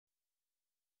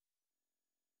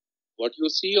What you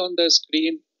see on the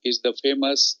screen is the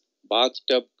famous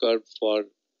bathtub curve for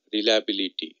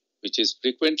reliability, which is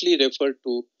frequently referred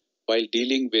to while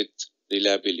dealing with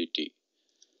reliability.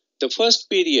 The first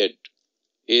period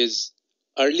is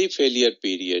early failure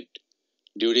period,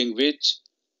 during which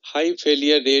high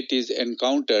failure rate is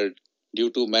encountered due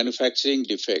to manufacturing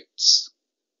defects.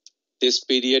 This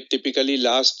period typically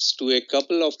lasts to a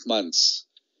couple of months.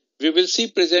 We will see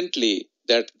presently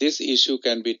that this issue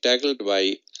can be tackled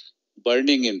by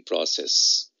burning in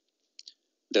process.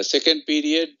 The second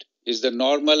period is the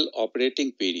normal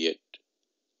operating period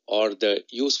or the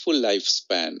useful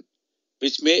lifespan,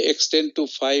 which may extend to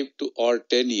 5 to or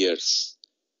 10 years.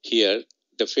 Here,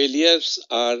 the failures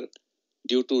are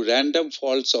due to random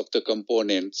faults of the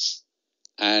components,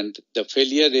 and the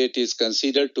failure rate is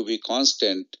considered to be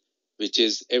constant, which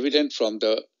is evident from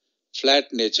the flat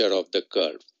nature of the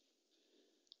curve.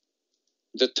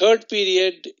 The third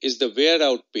period is the wear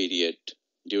out period.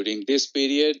 During this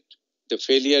period, the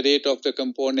failure rate of the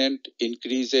component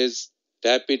increases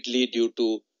rapidly due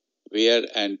to wear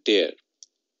and tear.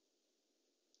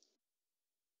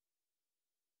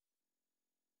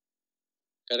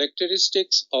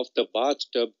 Characteristics of the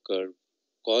bathtub curve,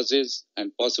 causes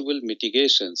and possible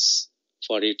mitigations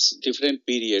for its different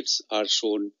periods are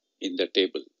shown in the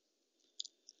table.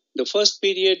 The first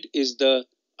period is the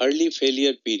early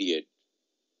failure period.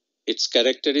 Its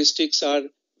characteristics are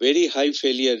very high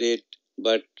failure rate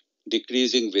but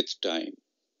decreasing with time.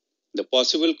 The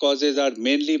possible causes are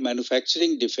mainly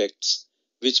manufacturing defects,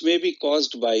 which may be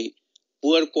caused by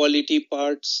poor quality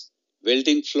parts,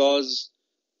 welding flaws,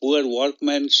 poor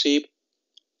workmanship,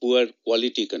 poor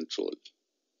quality control.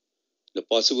 The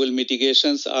possible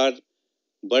mitigations are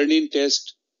burn-in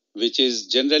test, which is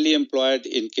generally employed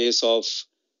in case of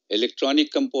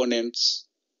electronic components.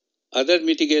 Other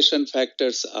mitigation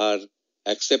factors are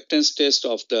acceptance test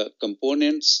of the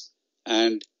components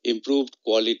and improved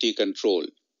quality control.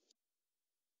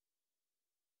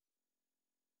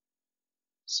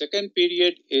 Second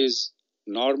period is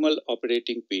normal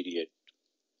operating period.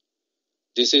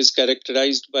 This is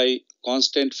characterized by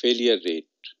constant failure rate,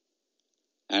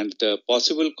 and the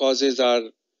possible causes are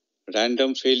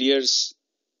random failures,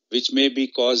 which may be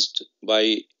caused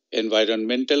by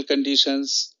environmental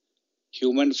conditions,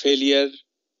 human failure,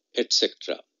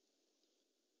 etc.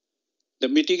 The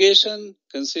mitigation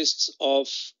consists of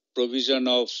provision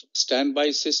of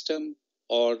standby system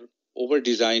or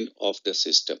over-design of the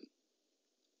system.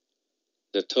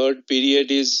 The third period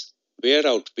is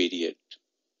wear-out period.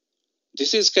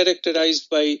 This is characterized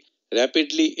by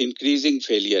rapidly increasing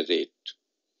failure rate.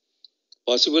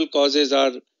 Possible causes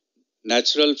are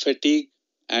natural fatigue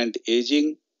and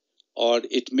aging, or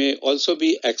it may also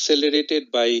be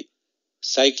accelerated by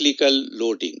cyclical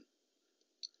loading.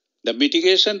 The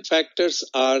mitigation factors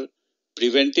are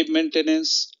preventive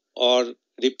maintenance or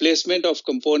replacement of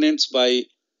components by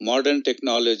modern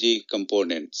technology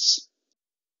components.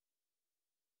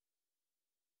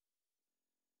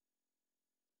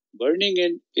 Burning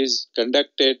in is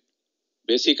conducted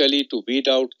basically to weed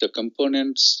out the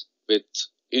components with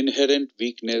inherent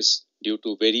weakness due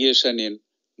to variation in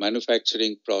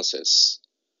manufacturing process.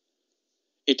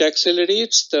 It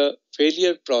accelerates the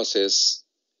failure process,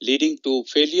 leading to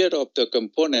failure of the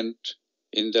component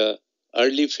in the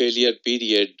early failure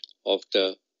period of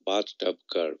the bathtub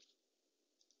curve.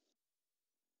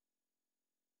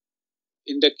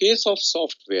 In the case of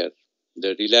software,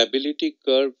 the reliability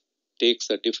curve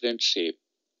takes a different shape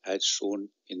as shown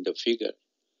in the figure.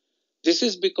 This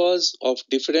is because of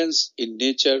difference in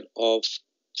nature of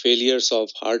failures of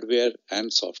hardware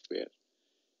and software.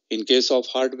 In case of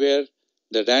hardware,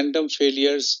 the random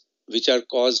failures, which are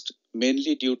caused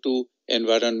mainly due to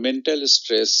environmental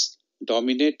stress,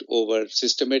 dominate over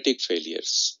systematic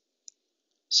failures.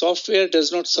 Software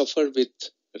does not suffer with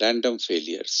random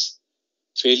failures.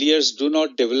 Failures do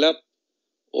not develop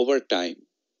over time.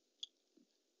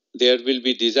 There will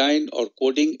be design or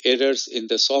coding errors in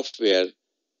the software,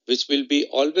 which will be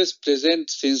always present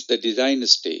since the design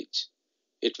stage.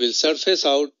 It will surface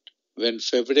out when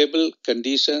favorable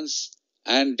conditions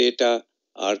and data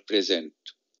are present.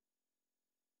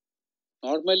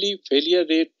 Normally, failure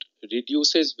rate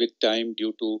reduces with time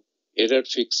due to error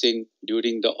fixing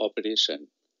during the operation.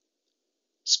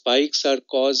 Spikes are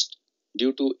caused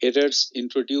due to errors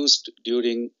introduced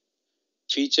during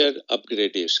feature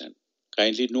upgradation.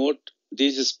 Kindly note,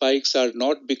 these spikes are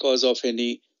not because of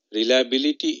any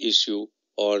reliability issue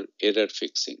or error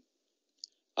fixing.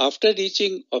 After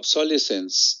reaching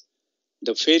obsolescence,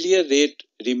 the failure rate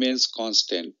remains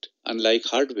constant, unlike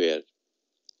hardware,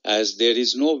 as there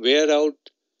is no wear out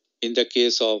in the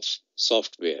case of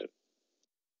software.